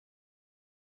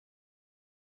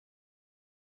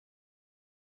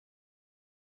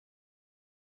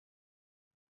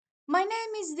My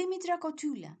name is Dimitra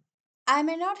Kotoula. I'm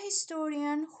an art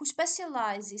historian who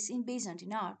specializes in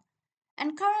Byzantine art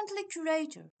and currently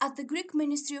curator at the Greek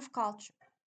Ministry of Culture.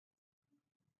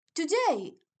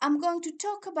 Today, I'm going to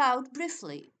talk about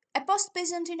briefly a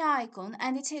post-Byzantine icon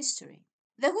and its history.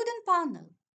 The wooden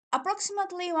panel,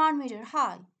 approximately 1 meter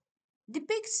high,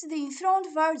 depicts the enthroned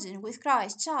Virgin with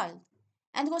Christ child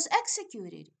and was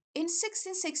executed in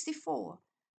 1664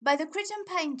 by the Cretan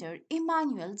painter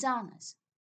Emmanuel Tzanes.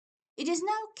 It is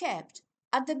now kept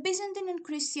at the Byzantine and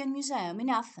Christian Museum in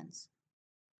Athens.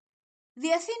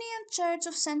 The Athenian Church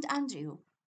of St. Andrew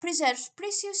preserves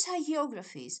precious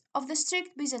hagiographies of the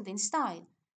strict Byzantine style,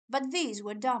 but these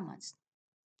were damaged.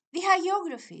 The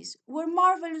hagiographies were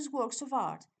marvelous works of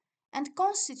art and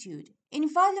constitute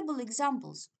invaluable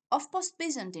examples of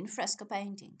post-Byzantine fresco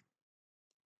painting.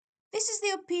 This is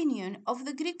the opinion of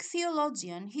the Greek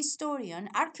theologian, historian,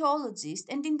 archaeologist,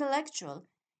 and intellectual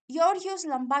Georgios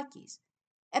Lambakis,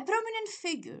 a prominent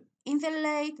figure in the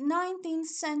late 19th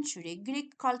century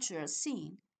Greek cultural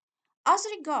scene, as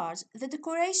regards the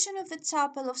decoration of the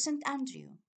chapel of St.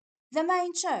 Andrew, the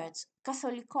main church,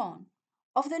 Catholicon,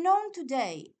 of the known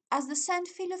today as the St.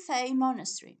 Philothei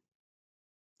Monastery.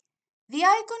 The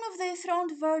icon of the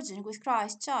enthroned Virgin with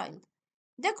Christ child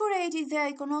decorated the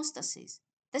iconostasis,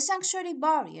 the sanctuary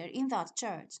barrier in that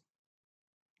church.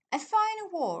 A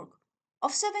fine work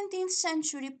of 17th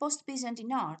century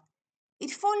post-Byzantine art,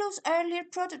 it follows earlier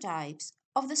prototypes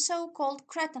of the so-called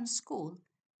Cretan school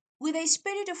with a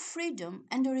spirit of freedom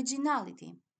and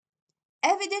originality,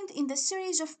 evident in the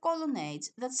series of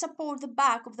colonnades that support the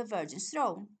back of the Virgin's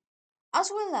throne, as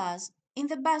well as in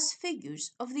the bust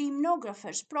figures of the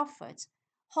hymnographer's prophets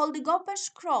holding open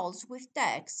scrolls with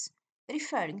texts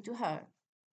referring to her.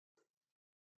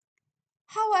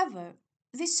 However,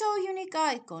 this so unique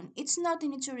icon is not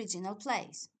in its original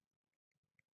place.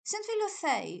 St.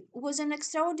 Philothei was an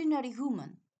extraordinary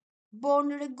woman, born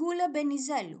Regula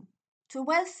Benizelou to a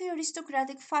wealthy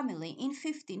aristocratic family in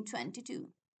 1522.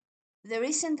 The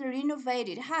recently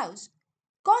renovated house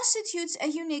constitutes a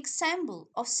unique symbol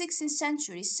of 16th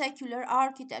century secular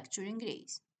architecture in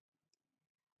Greece.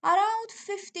 Around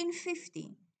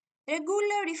 1550,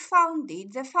 Regula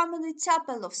refounded the family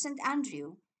chapel of St.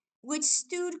 Andrew, which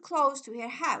stood close to her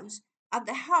house at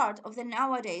the heart of the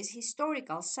nowadays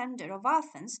historical center of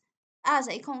Athens, as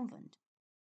a convent.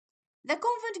 The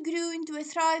convent grew into a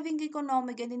thriving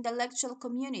economic and intellectual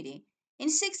community in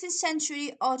 16th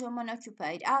century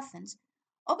Ottoman-occupied Athens,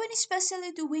 open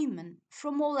especially to women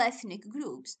from all ethnic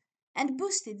groups, and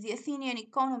boosted the Athenian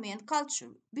economy and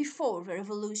culture before the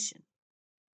revolution.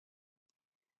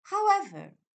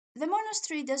 However, the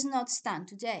monastery does not stand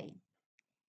today.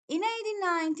 In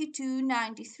AD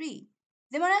 92-93,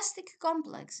 the monastic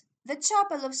complex, the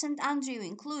chapel of St. Andrew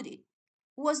included,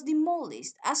 was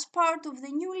demolished as part of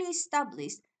the newly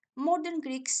established modern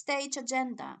Greek state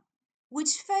agenda,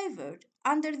 which favored,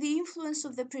 under the influence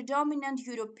of the predominant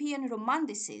European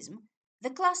Romanticism, the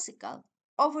classical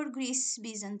over Greece's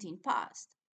Byzantine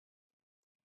past.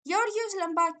 Georgios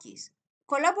Lambakis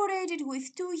collaborated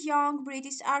with two young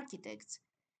British architects,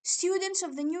 students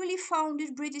of the newly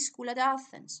founded British School at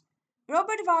Athens,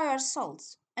 Robert Vire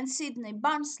Saltz and Sidney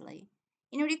Barnsley,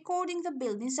 in recording the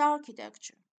building's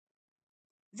architecture.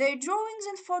 Their drawings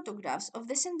and photographs of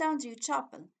the St. Andrew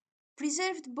Chapel,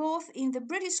 preserved both in the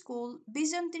British School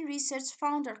Byzantine Research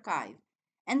Fund archive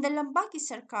and the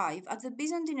Lambakis archive at the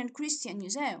Byzantine and Christian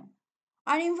Museum,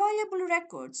 are invaluable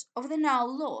records of the now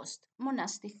lost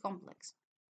monastic complex.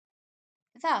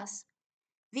 Thus,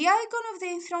 the icon of the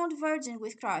enthroned Virgin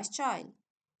with Christ child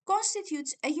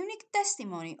constitutes a unique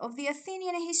testimony of the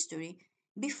Athenian history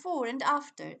before and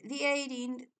after the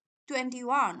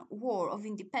 1821 War of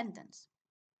Independence.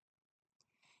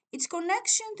 Its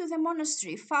connection to the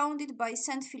monastery founded by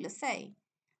St. Philothei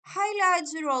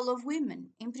highlights the role of women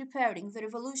in preparing the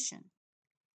revolution,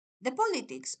 the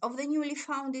politics of the newly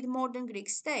founded modern Greek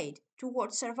state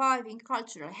towards surviving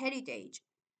cultural heritage,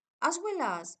 as well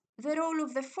as the role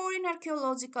of the foreign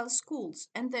archaeological schools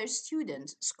and their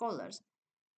students, scholars,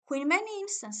 who in many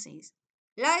instances,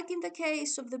 like in the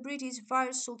case of the British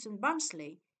Vire Saltz and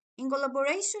Barnsley, in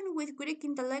collaboration with Greek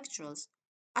intellectuals,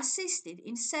 assisted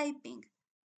in shaping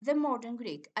the modern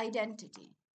Greek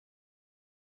identity.